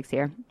favorite picks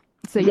here.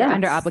 So you're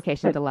under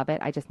obligation to love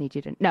it. I just need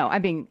you to. No,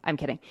 I'm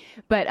kidding.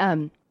 But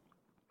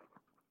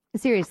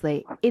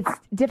seriously, it's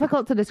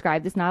difficult to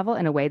describe this novel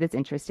in a way that's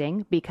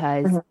interesting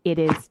because it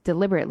is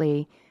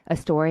deliberately a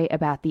story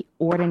about the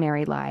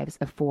ordinary lives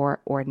of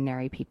 4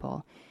 ordinary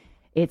people.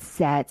 It's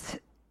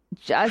set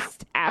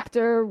just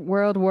after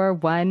World War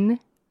I,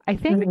 I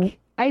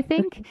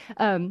think.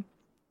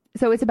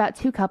 So it's about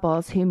 2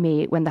 couples who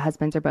meet when the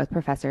husbands are both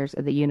professors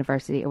at the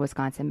University of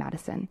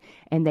Wisconsin-Madison,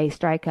 and they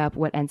strike up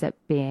what ends up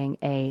being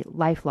a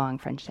lifelong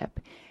friendship.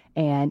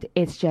 And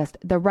it's just,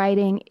 the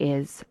writing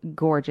is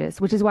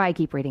gorgeous, which is why I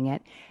keep reading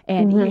it.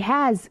 And he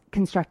has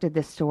constructed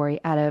this story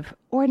out of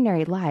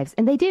ordinary lives.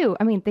 And they do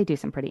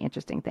some pretty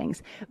interesting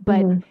things.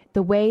 But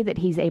the way that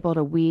he's able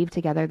to weave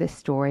together this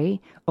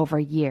story over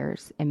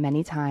years and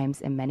many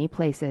times in many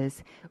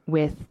places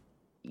with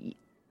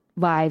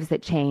lives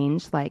that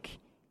change, like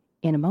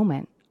in a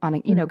moment, on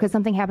a, because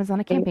something happens on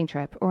a camping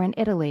trip or in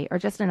Italy or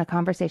just in a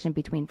conversation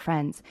between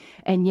friends.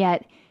 And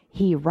yet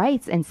he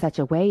writes in such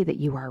a way that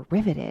you are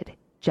riveted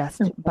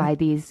just by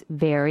these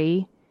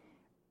very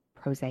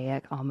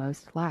prosaic,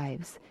 almost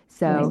lives.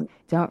 So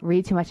don't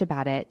read too much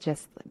about it.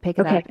 Just pick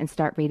it up and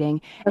start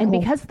reading. And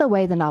because of the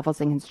way the novel's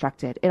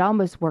constructed, it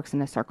almost works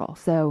in a circle.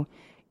 So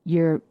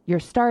you're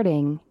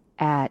starting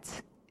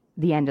at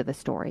the end of the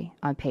story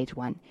on page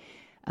 1.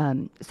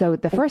 So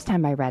the first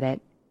time I read it,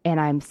 and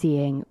I'm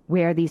seeing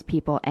where these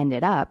people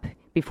ended up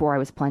before I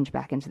was plunged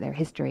back into their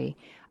history,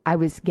 I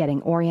was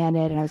getting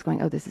oriented and I was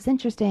going, oh, this is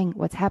interesting.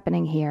 What's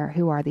happening here?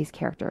 Who are these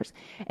characters?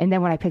 And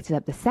then when I picked it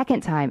up the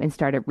second time and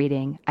started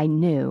reading, I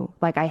knew,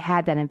 like I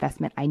had that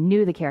investment. I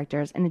knew the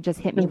characters, and it just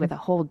hit me with a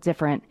whole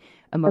different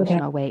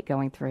emotional weight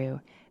going through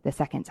the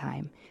second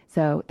time.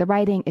 So the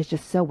writing is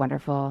just so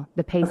wonderful.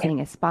 The pacing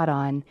is spot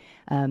on.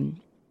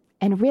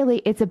 And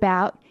really it's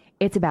about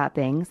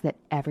things that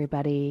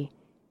everybody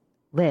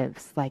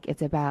lives. Like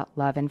it's about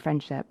love and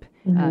friendship.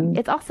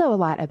 It's also a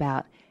lot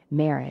about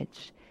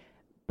marriage,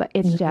 but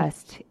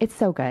it's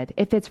so good.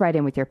 It fits right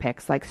in with your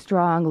picks, like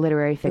strong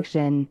literary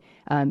fiction,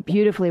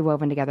 beautifully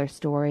woven together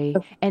story.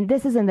 And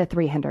this is in the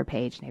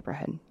 300-page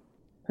neighborhood.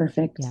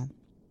 Perfect. Yeah.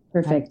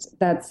 Perfect.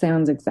 That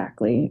sounds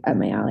exactly up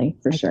my alley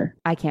for sure.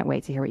 I can't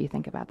wait to hear what you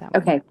think about that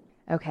one. Okay.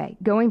 Okay.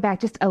 Going back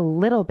just a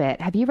little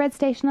bit. Have you read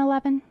Station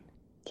 11?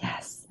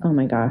 Yes. Oh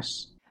my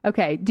gosh.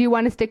 Okay. Do you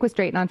want to stick with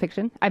straight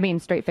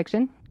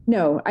fiction?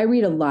 No, I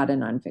read a lot of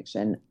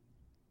nonfiction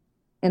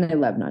and I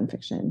love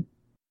nonfiction.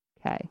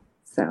 Okay.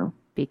 So,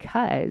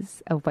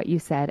 because of what you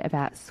said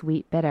about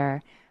Sweet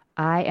Bitter,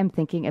 I am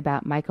thinking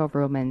about Michael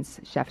Ruhlman's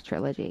Chef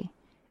Trilogy.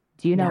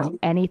 Do you know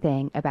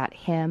anything about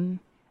him,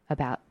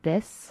 about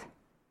this?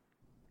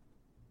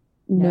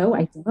 No,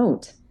 I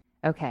don't.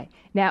 Okay.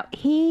 Now,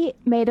 he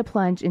made a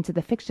plunge into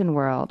the fiction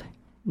world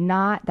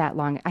not that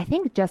long. I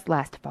think just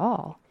last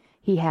fall,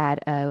 he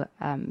had a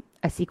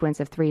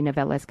sequence of 3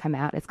 novellas come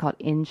out. It's called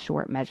In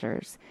Short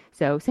Measures.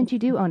 So since you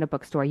do own a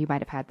bookstore, you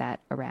might have had that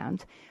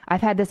around.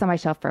 I've had this on my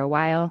shelf for a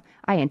while.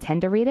 I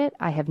intend to read it.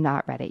 I have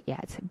not read it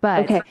yet.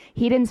 But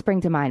he didn't spring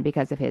to mind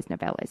because of his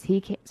novellas.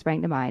 He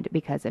sprang to mind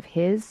because of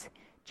his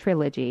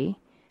trilogy.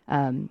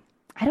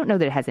 I don't know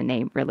that it has a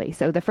name, really.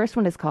 So the first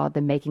one is called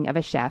The Making of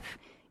a Chef.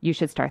 You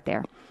should start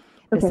there.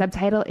 The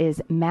subtitle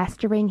is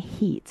Mastering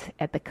Heat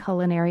at the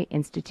Culinary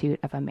Institute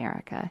of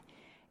America.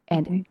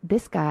 And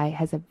this guy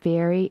has a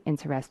very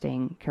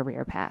interesting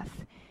career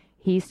path.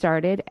 He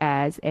started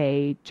as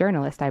a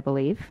journalist, I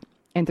believe,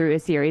 and through a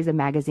series of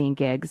magazine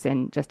gigs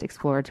and just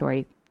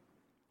exploratory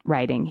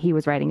writing, he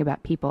was writing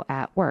about people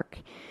at work.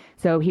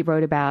 So he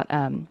wrote about,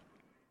 I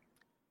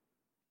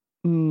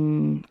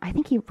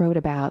think he wrote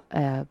about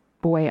a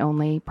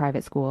boy-only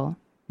private school.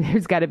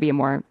 There's got to be a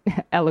more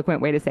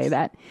eloquent way to say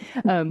that.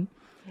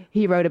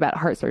 He wrote about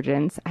heart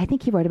surgeons. I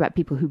think he wrote about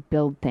people who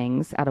build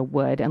things out of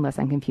wood, unless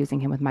I'm confusing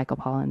him with Michael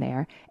Pollan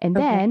there. And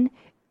then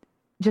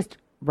just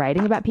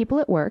writing about people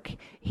at work,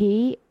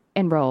 he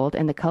enrolled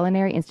in the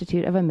Culinary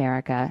Institute of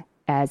America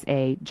as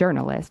a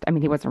journalist. I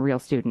mean, he wasn't a real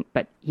student,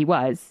 but he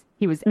was.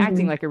 He was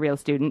acting like a real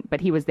student, but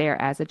he was there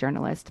as a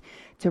journalist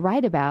to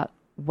write about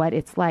what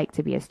it's like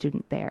to be a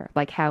student there,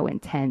 like how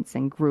intense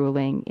and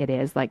grueling it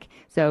is. Like,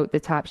 so the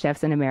top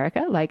chefs in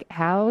America, like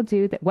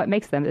what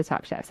makes them the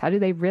top chefs? How do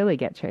they really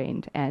get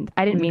trained? And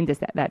I didn't mean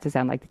that to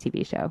sound like the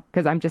TV show,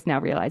 because I'm just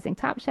now realizing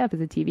Top Chef is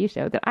a TV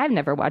show that I've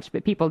never watched,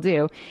 but people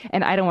do.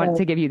 And I don't want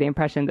to give you the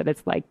impression that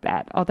it's like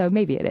that, although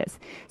maybe it is.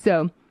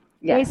 So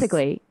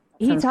basically,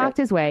 he talked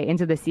his way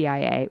into the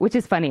CIA, which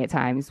is funny at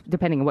times,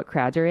 depending on what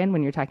crowd you're in.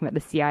 When you're talking about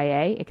the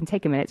CIA, it can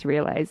take a minute to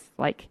realize,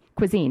 like,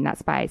 cuisine, not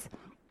spies.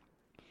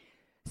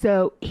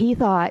 So he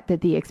thought that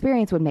the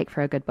experience would make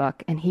for a good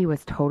book, and he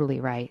was totally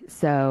right.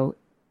 So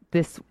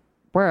this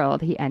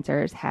world he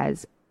enters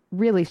has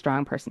really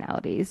strong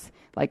personalities,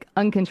 like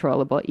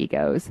uncontrollable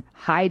egos,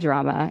 high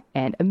drama,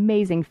 and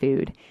amazing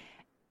food.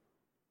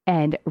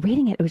 And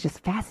reading it was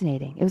just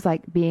fascinating. It was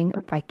like being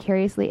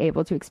vicariously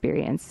able to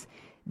experience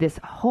this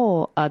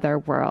whole other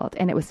world.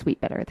 And it was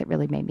Sweet Bitter that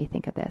really made me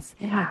think of this.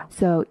 Yeah.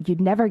 So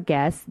you'd never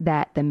guess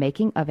that the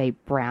making of a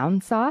brown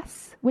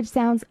sauce, which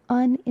sounds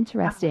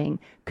uninteresting,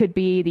 could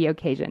be the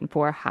occasion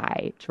for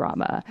high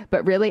drama.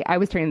 But really, I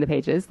was turning the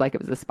pages like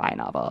it was a spy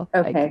novel.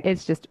 Okay. Like,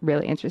 it's just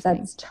really interesting.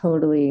 That's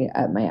totally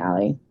up my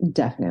alley.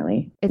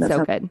 Definitely. It's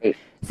so good. Great.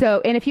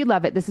 So, and if you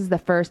love it, this is the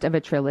first of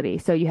a trilogy.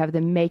 So you have The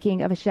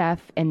Making of a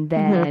Chef, and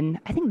then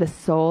I think The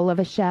Soul of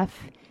a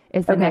Chef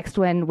is the next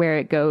one, where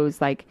it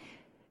goes like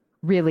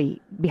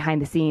really behind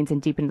the scenes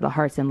and deep into the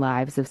hearts and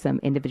lives of some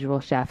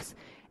individual chefs.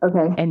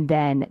 Okay. And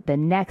then the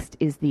next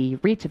is The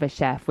Reach of a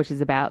Chef, which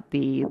is about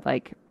the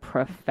like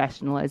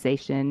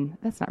professionalization.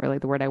 That's not really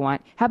the word I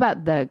want. How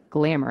about the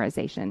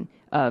glamorization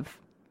of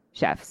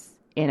chefs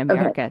in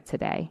America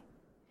today?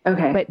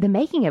 Okay. But The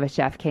Making of a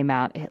Chef came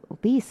out at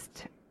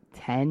least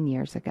 10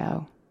 years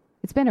ago.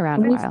 It's been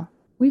around a while.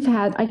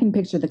 I can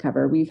picture the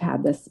cover. We've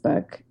had this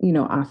book,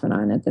 off and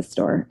on at the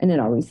store, and it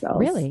always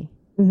sells. Really?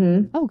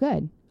 Mm-hmm. Oh,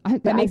 good.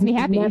 That makes me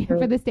happy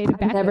for the state of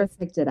Bacchus. I've never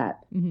picked it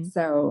up. Mm-hmm.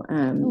 So,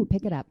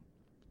 pick it up.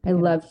 I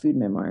love food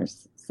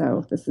memoirs.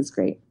 So this is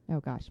great. Oh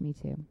gosh, me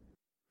too.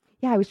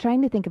 Yeah, I was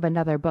trying to think of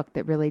another book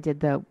that really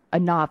did a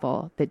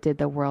novel that did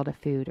the world of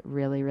food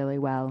really, really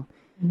well.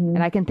 Mm-hmm.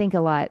 And I can think a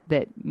lot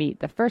that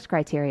meet the first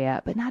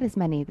criteria, but not as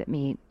many that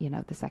meet,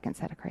 the second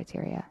set of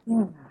criteria.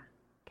 Yeah.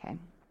 Okay.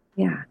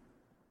 Yeah.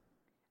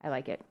 I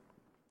like it.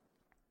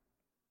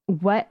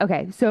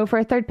 Okay, so for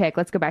a third pick,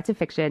 let's go back to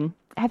fiction.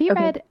 Have you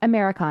read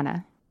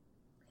Americana?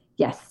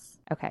 Yes.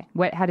 Okay.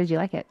 How did you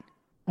like it?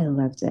 I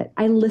loved it.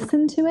 I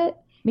listened to it.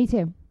 Me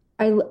too.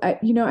 I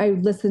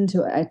listened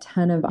to a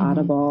ton of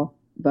Audible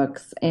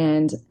books,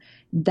 and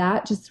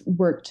that just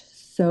worked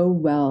so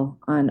well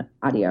on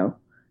audio.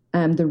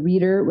 The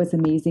reader was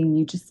amazing.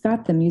 You just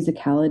got the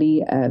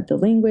musicality of the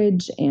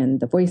language and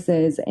the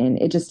voices, and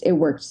it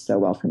worked so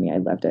well for me. I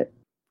loved it.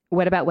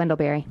 What about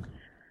Wendleberry?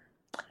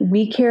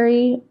 We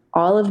carry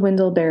all of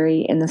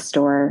Wendleberry in the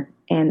store,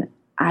 and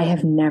I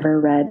have never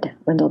read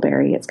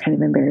Wendleberry. It's kind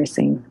of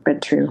embarrassing,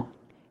 but true.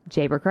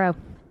 Jayber Crow.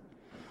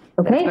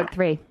 Okay. That's book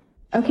 3.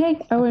 Okay.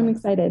 Oh, I'm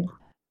excited.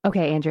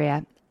 Okay,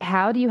 Andrea.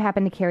 How do you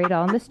happen to carry it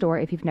all in the store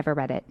if you've never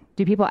read it?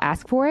 Do people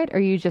ask for it, or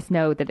you just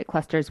know that it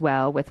clusters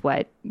well with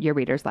what your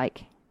readers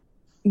like?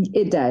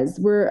 It does.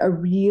 We're a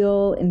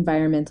real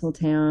environmental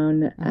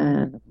town,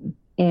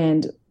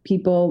 and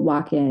people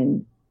walk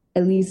in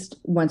at least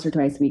once or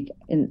twice a week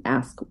and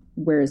ask,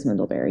 "Where is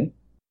Wendleberry?"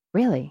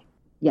 Really?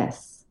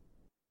 Yes.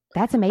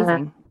 That's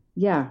amazing.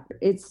 Yeah,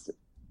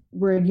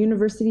 we're a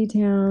university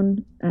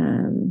town.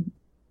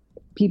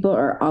 People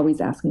are always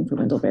asking for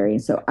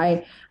Wendleberry. So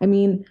I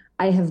mean,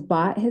 I have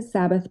bought his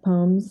Sabbath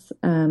poems,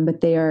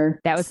 but they are.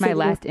 That was my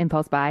last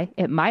impulse buy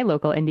at my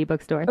local indie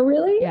bookstore. Oh,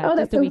 really? Yeah, oh,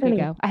 that's just a week funny.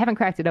 ago. I haven't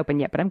cracked it open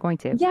yet, but I'm going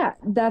to. Yeah,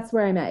 that's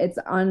where I'm at. It's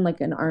on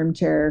like an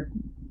armchair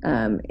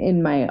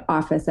in my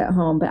office at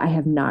home, but I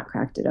have not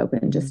cracked it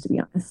open, just to be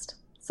honest.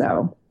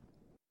 So.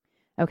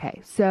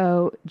 Okay,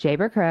 so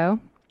Jayber Crow.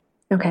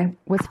 Okay.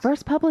 Was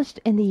first published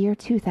in the year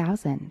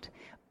 2000.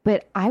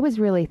 But I was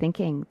really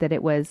thinking that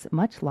it was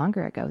much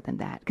longer ago than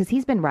that, because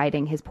he's been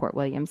writing his Port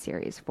William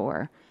series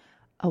for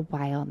a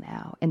while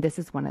now, and this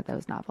is one of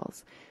those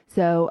novels.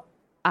 So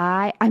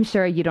I'm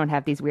sure you don't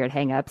have these weird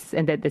hangups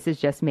and that this is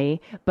just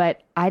me,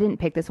 but I didn't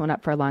pick this one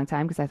up for a long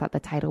time because I thought the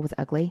title was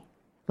ugly.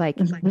 Like,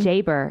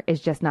 Jayber is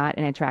just not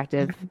an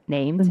attractive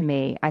name to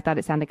me. I thought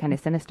it sounded kind of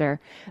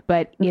sinister,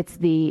 but it's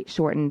the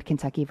shortened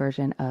Kentucky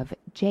version of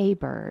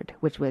Jaybird,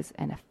 which was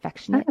an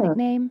affectionate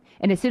nickname.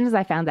 And as soon as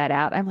I found that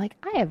out, I'm like,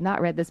 I have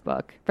not read this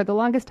book for the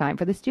longest time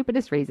for the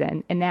stupidest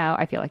reason. And now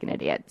I feel like an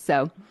idiot.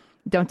 So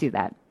don't do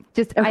that.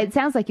 Just, it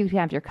sounds like you can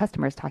have your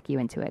customers talk you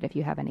into it if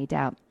you have any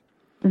doubt.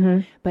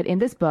 But in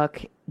this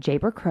book,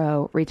 Jayber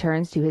Crow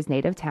returns to his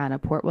native town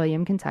of Port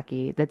William,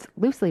 Kentucky. That's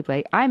loosely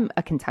based. I'm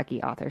a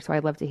Kentucky author, so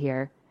I'd love to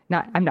hear.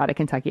 I'm not a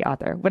Kentucky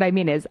author. What I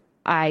mean is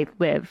I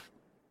live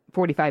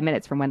 45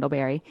 minutes from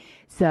Wendleberry.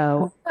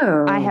 So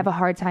I have a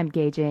hard time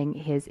gauging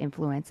his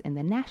influence in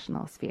the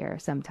national sphere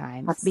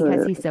sometimes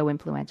because he's so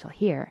influential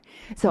here.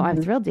 So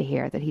I'm thrilled to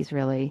hear that he's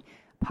really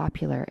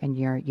popular in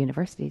your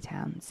university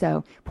town.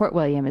 So Port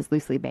William is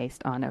loosely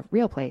based on a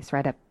real place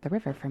right up the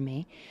river from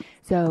me.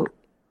 So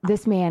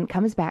this man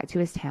comes back to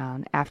his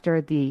town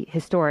after the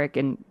historic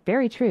and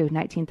very true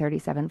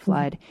 1937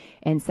 flood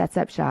and sets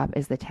up shop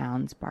as the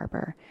town's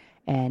barber.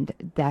 And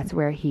that's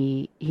where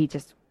he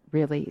just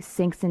really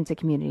sinks into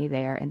community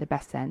there in the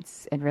best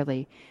sense and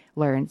really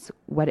learns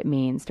what it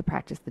means to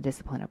practice the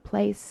discipline of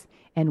place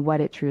and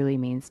what it truly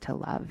means to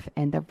love.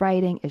 And the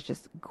writing is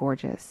just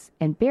gorgeous.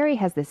 And Barry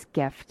has this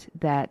gift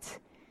that,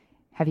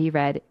 have you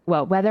read?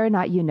 Well, whether or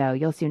not you know,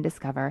 you'll soon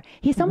discover.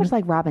 He's so much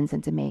like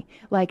Robinson to me.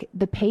 Like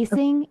the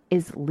pacing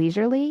is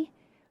leisurely,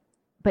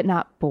 but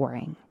not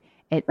boring.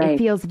 It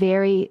feels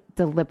very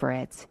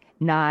deliberate,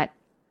 not,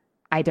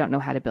 I don't know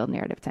how to build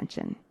narrative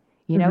tension.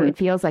 You know, it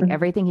feels like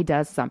everything he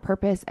does is on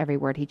purpose. Every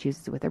word he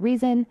chooses with a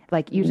reason.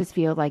 Like you just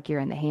feel like you're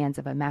in the hands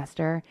of a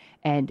master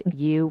and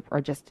you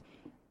are just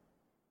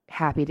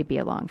happy to be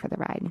along for the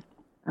ride.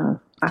 Oh,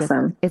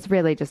 awesome. It's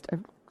really just a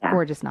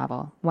gorgeous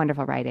novel,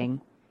 wonderful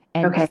writing.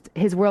 And just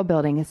his world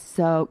building is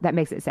so, that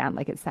makes it sound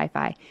like it's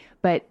sci-fi,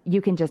 but you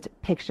can just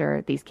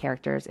picture these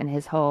characters and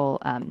his whole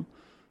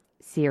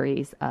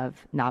series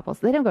of novels.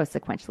 They don't go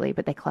sequentially,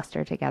 but they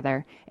cluster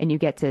together and you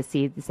get to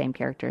see the same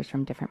characters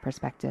from different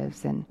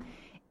perspectives. And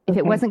if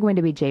it wasn't going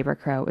to be Jayber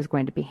Crow, it was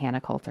going to be Hannah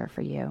Coulter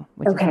for you,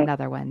 which is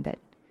another one that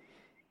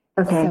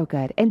is so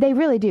good. And they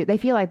really do. They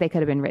feel like they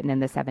could have been written in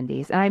the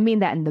 70s. And I mean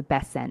that in the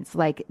best sense.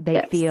 Like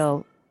they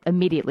feel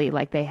immediately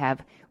like they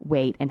have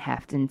weight and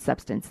heft and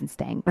substance and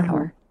staying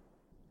power.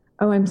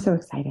 Oh, I'm so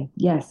excited.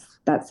 Yes,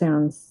 that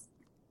sounds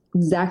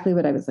exactly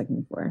what I was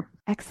looking for.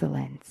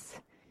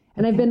 Excellent.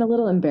 And I've been a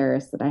little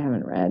embarrassed that I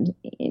haven't read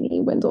any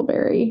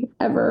Wendleberry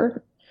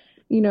ever,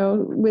 you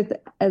know, with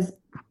as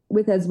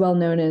well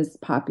known as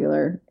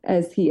popular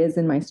as he is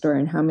in my store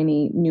and how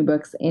many new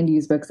books and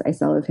used books I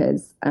sell of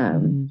his,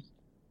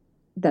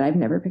 that I've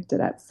never picked it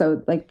up.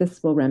 So like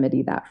this will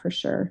remedy that for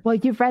sure. Well,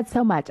 you've read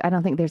so much. I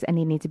don't think there's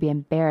any need to be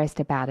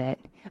embarrassed about it,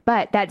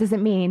 but that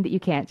doesn't mean that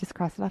you can't just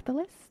cross it off the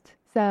list.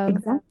 So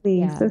exactly.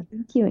 Yeah. So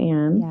thank you,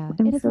 Anne.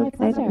 Yeah, it is my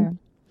pleasure.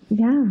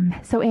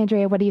 Yeah. So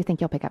Andrea, what do you think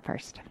you'll pick up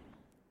first?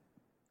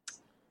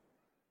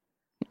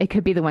 It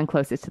could be the one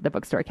closest to the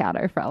bookstore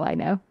counter for all I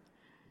know.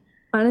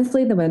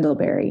 Honestly, the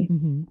Wendleberry.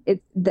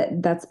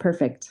 That's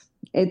perfect.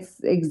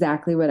 It's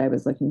exactly what I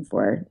was looking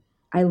for.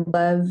 I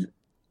love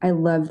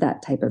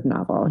that type of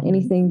novel.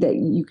 Anything that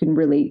you can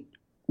relate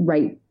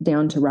right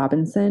down to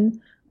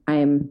Robinson,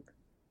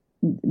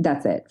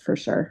 that's it for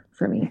sure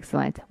for me.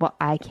 Excellent. Well,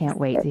 I can't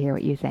wait to hear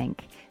what you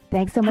think.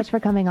 Thanks so much for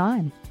coming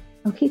on.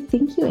 Okay,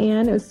 thank you,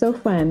 Anne. It was so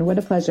fun. What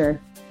a pleasure.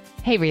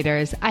 Hey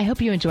readers, I hope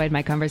you enjoyed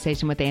my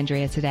conversation with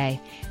Andrea today.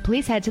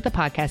 Please head to the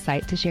podcast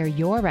site to share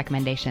your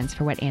recommendations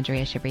for what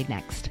Andrea should read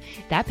next.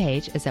 That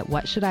page is at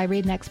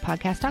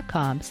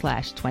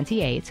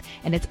whatshouldireadnextpodcast.com/28,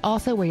 and it's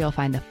also where you'll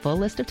find the full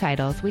list of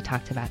titles we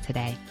talked about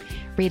today.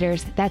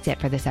 Readers, that's it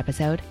for this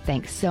episode.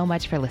 Thanks so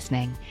much for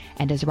listening.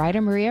 And as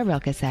writer Maria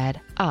Rilke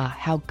said,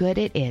 how good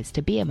it is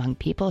to be among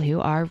people who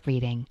are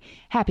reading.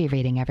 Happy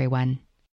reading, everyone.